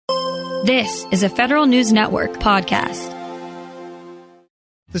This is a Federal News Network podcast.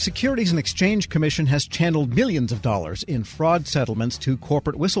 The Securities and Exchange Commission has channeled millions of dollars in fraud settlements to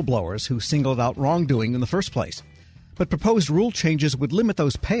corporate whistleblowers who singled out wrongdoing in the first place. But proposed rule changes would limit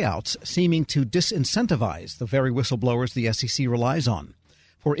those payouts, seeming to disincentivize the very whistleblowers the SEC relies on.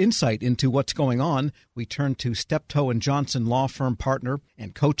 For insight into what's going on, we turn to Steptoe & Johnson law firm partner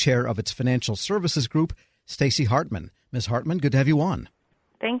and co-chair of its financial services group, Stacey Hartman. Ms. Hartman, good to have you on.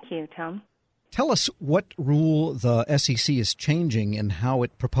 Thank you, Tom. Tell us what rule the SEC is changing and how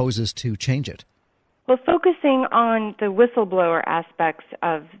it proposes to change it. Well, focusing on the whistleblower aspects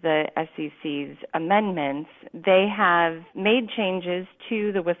of the SEC's amendments, they have made changes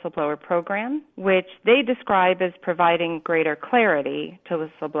to the whistleblower program, which they describe as providing greater clarity to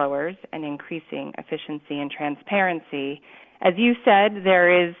whistleblowers and increasing efficiency and transparency. As you said,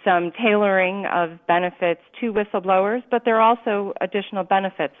 there is some tailoring of benefits to whistleblowers, but there are also additional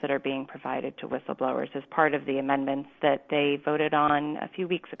benefits that are being provided to whistleblowers as part of the amendments that they voted on a few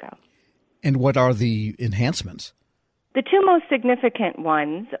weeks ago. And what are the enhancements? The two most significant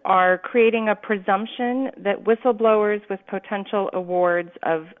ones are creating a presumption that whistleblowers with potential awards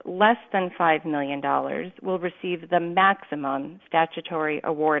of less than $5 million will receive the maximum statutory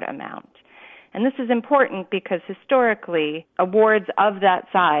award amount. And this is important because historically, awards of that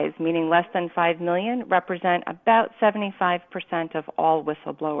size, meaning less than $5 million, represent about 75% of all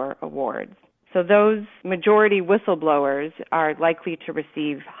whistleblower awards. So those majority whistleblowers are likely to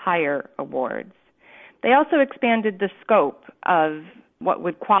receive higher awards. They also expanded the scope of what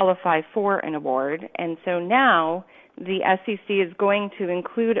would qualify for an award, and so now the SEC is going to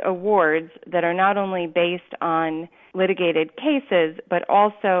include awards that are not only based on litigated cases, but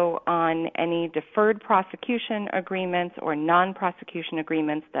also on any deferred prosecution agreements or non-prosecution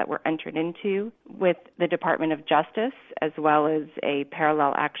agreements that were entered into with the Department of Justice, as well as a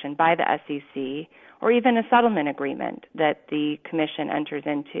parallel action by the SEC, or even a settlement agreement that the Commission enters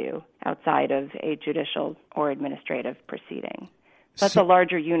into outside of a judicial or administrative proceeding. That's a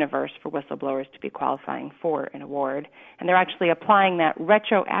larger universe for whistleblowers to be qualifying for an award, and they're actually applying that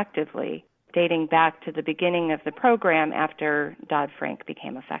retroactively, dating back to the beginning of the program after Dodd-Frank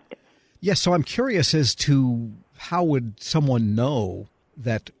became effective. Yes, so I'm curious as to how would someone know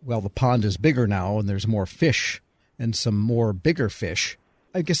that, well, the pond is bigger now and there's more fish and some more bigger fish.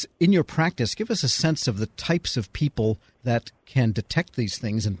 I guess in your practice, give us a sense of the types of people that can detect these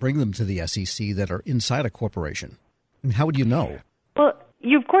things and bring them to the SEC that are inside a corporation. And how would you know? Well,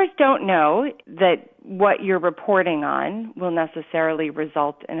 you of course don't know that what you're reporting on will necessarily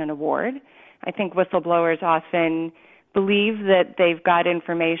result in an award. I think whistleblowers often believe that they've got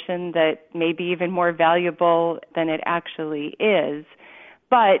information that may be even more valuable than it actually is.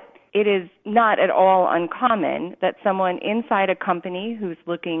 But it is not at all uncommon that someone inside a company who's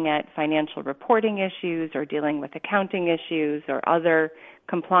looking at financial reporting issues or dealing with accounting issues or other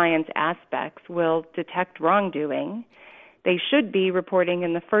compliance aspects will detect wrongdoing. They should be reporting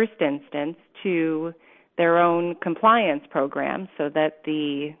in the first instance to their own compliance program so that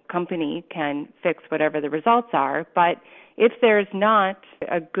the company can fix whatever the results are. But if there's not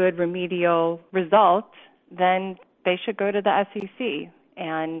a good remedial result, then they should go to the SEC.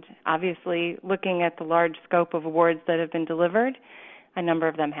 And obviously, looking at the large scope of awards that have been delivered, a number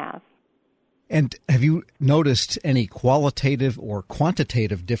of them have. And have you noticed any qualitative or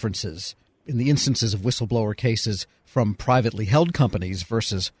quantitative differences in the instances of whistleblower cases from privately held companies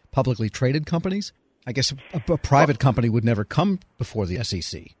versus publicly traded companies? I guess a private company would never come before the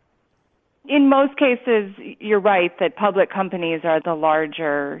SEC. In most cases, you're right that public companies are the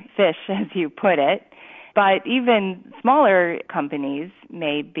larger fish, as you put it. But even smaller companies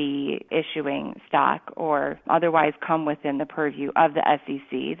may be issuing stock or otherwise come within the purview of the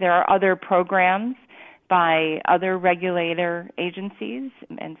SEC. There are other programs by other regulator agencies,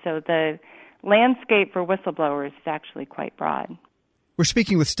 and so the landscape for whistleblowers is actually quite broad. We're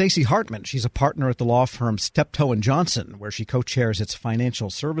speaking with Stacey Hartman. She's a partner at the law firm Steptoe & Johnson, where she co-chairs its financial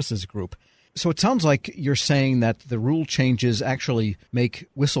services group. So it sounds like you're saying that the rule changes actually make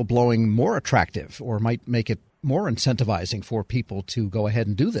whistleblowing more attractive or might make it more incentivizing for people to go ahead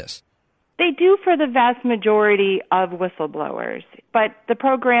and do this. They do for the vast majority of whistleblowers, but the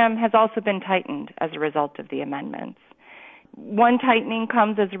program has also been tightened as a result of the amendments. One tightening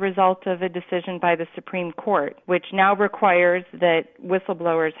comes as a result of a decision by the Supreme Court, which now requires that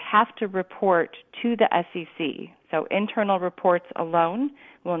whistleblowers have to report to the SEC. So internal reports alone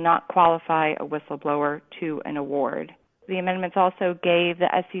will not qualify a whistleblower to an award. The amendments also gave the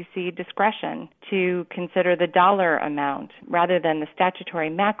SEC discretion to consider the dollar amount rather than the statutory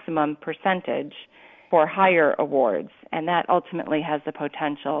maximum percentage for higher awards, and that ultimately has the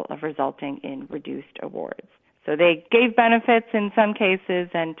potential of resulting in reduced awards. So they gave benefits in some cases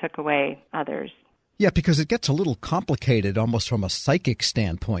and took away others. Yeah, because it gets a little complicated almost from a psychic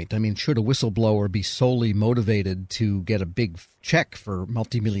standpoint. I mean, should a whistleblower be solely motivated to get a big check for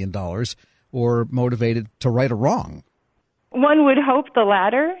multi-million dollars or motivated to right a wrong? One would hope the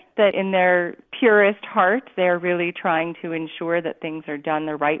latter, that in their purest heart, they're really trying to ensure that things are done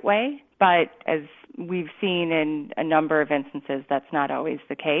the right way. But as we've seen in a number of instances, that's not always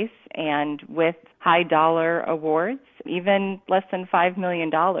the case. And with high dollar awards, even less than $5 million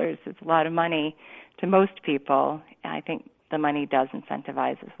is a lot of money to most people. I think the money does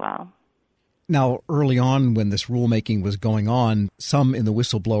incentivize as well. Now, early on when this rulemaking was going on, some in the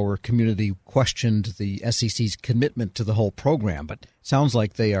whistleblower community questioned the SEC's commitment to the whole program, but sounds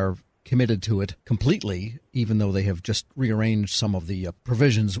like they are committed to it completely, even though they have just rearranged some of the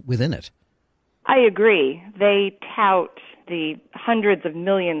provisions within it. I agree. They tout the hundreds of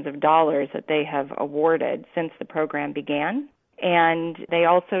millions of dollars that they have awarded since the program began. And they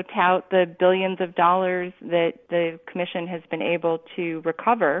also tout the billions of dollars that the Commission has been able to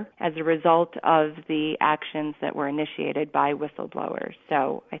recover as a result of the actions that were initiated by whistleblowers.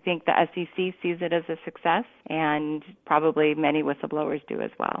 So I think the SEC sees it as a success, and probably many whistleblowers do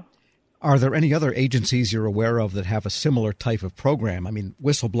as well. Are there any other agencies you're aware of that have a similar type of program? I mean,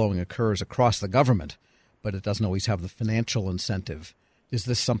 whistleblowing occurs across the government, but it doesn't always have the financial incentive. Is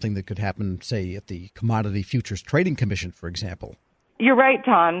this something that could happen, say, at the Commodity Futures Trading Commission, for example? You're right,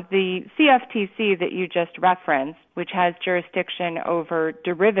 Tom. The CFTC that you just referenced, which has jurisdiction over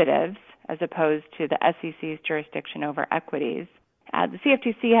derivatives as opposed to the SEC's jurisdiction over equities, the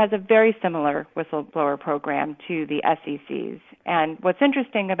CFTC has a very similar whistleblower program to the SEC's. And what's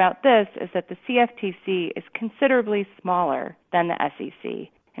interesting about this is that the CFTC is considerably smaller than the SEC.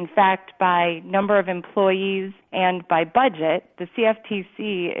 In fact, by number of employees and by budget, the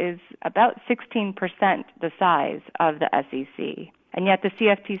CFTC is about 16% the size of the SEC. And yet the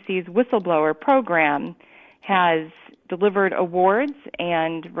CFTC's whistleblower program has delivered awards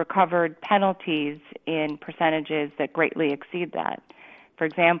and recovered penalties in percentages that greatly exceed that. For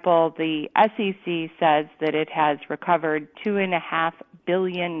example, the SEC says that it has recovered $2.5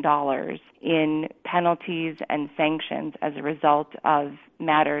 billion in penalties and sanctions as a result of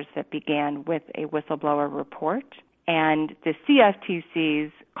matters that began with a whistleblower report. And the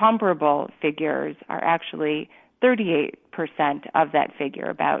CFTC's comparable figures are actually 38% of that figure,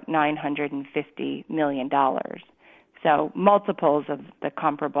 about $950 million. So multiples of the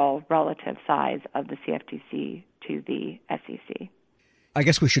comparable relative size of the CFTC to the SEC. I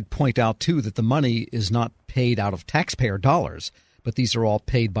guess we should point out, too, that the money is not paid out of taxpayer dollars, but these are all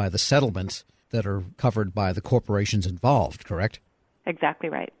paid by the settlements that are covered by the corporations involved, correct? Exactly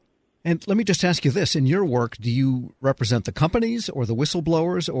right. And let me just ask you this. In your work, do you represent the companies or the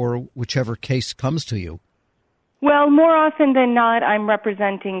whistleblowers or whichever case comes to you? Well, more often than not, I'm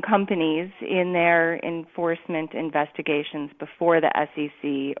representing companies in their enforcement investigations before the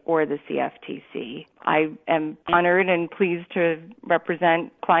SEC or the CFTC. I am honored and pleased to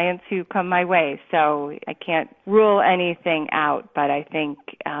represent clients who come my way, so I can't rule anything out, but I think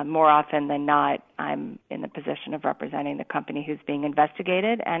more often than not, I'm in the position of representing the company who's being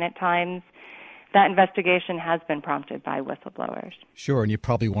investigated, and at times that investigation has been prompted by whistleblowers. Sure, and you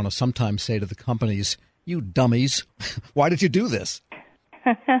probably want to sometimes say to the companies, "You dummies, why did you do this?"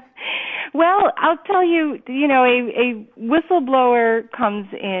 Well, I'll tell you, a whistleblower comes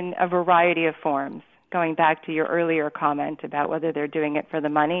in a variety of forms, going back to your earlier comment about whether they're doing it for the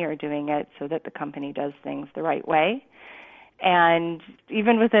money or doing it so that the company does things the right way. And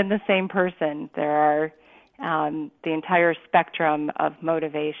even within the same person, there are the entire spectrum of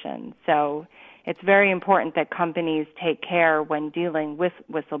motivation. So it's very important that companies take care when dealing with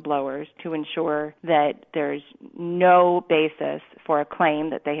whistleblowers to ensure that there's no basis for a claim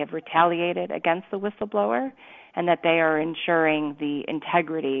that they have retaliated against the whistleblower and that they are ensuring the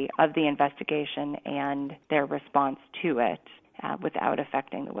integrity of the investigation and their response to it without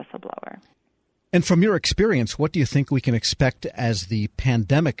affecting the whistleblower. And from your experience, what do you think we can expect as the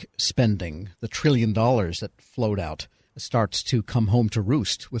pandemic spending, the $1 trillion that flowed out, starts to come home to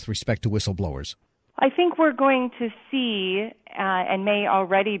roost with respect to whistleblowers? I think we're going to see and may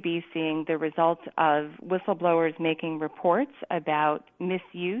already be seeing the results of whistleblowers making reports about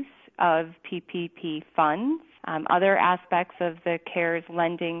misuse of PPP funds, other aspects of the CARES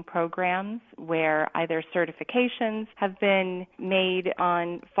lending programs where either certifications have been made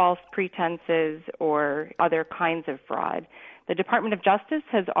on false pretenses or other kinds of fraud. The Department of Justice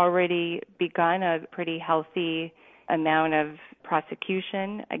has already begun a pretty healthy amount of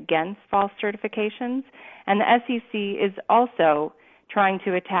prosecution against false certifications. And the SEC is also trying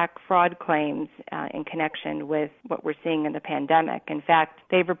to attack fraud claims in connection with what we're seeing in the pandemic. In fact,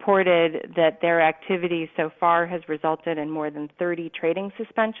 they've reported that their activity so far has resulted in more than 30 trading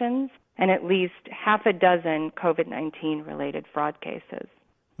suspensions and at least half a dozen COVID-19 related fraud cases.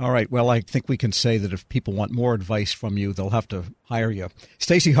 All right. Well, I think we can say that if people want more advice from you, they'll have to hire you.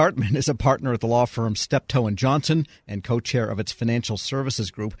 Stacey Hartman is a partner at the law firm Steptoe & Johnson and co-chair of its financial services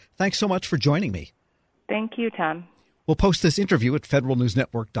group. Thanks so much for joining me. Thank you, Tom. We'll post this interview at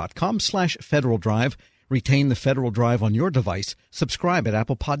federalnewsnetwork.com/Federal Drive. Retain the Federal Drive on your device. Subscribe at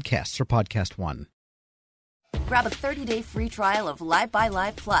Apple Podcasts or Podcast One. Grab a 30-day free trial of Live by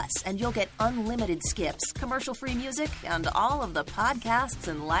Live Plus, and you'll get unlimited skips, commercial-free music, and all of the podcasts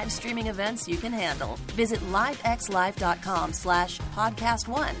and live streaming events you can handle. Visit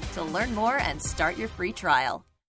livexlive.com/podcast1 to learn more and start your free trial.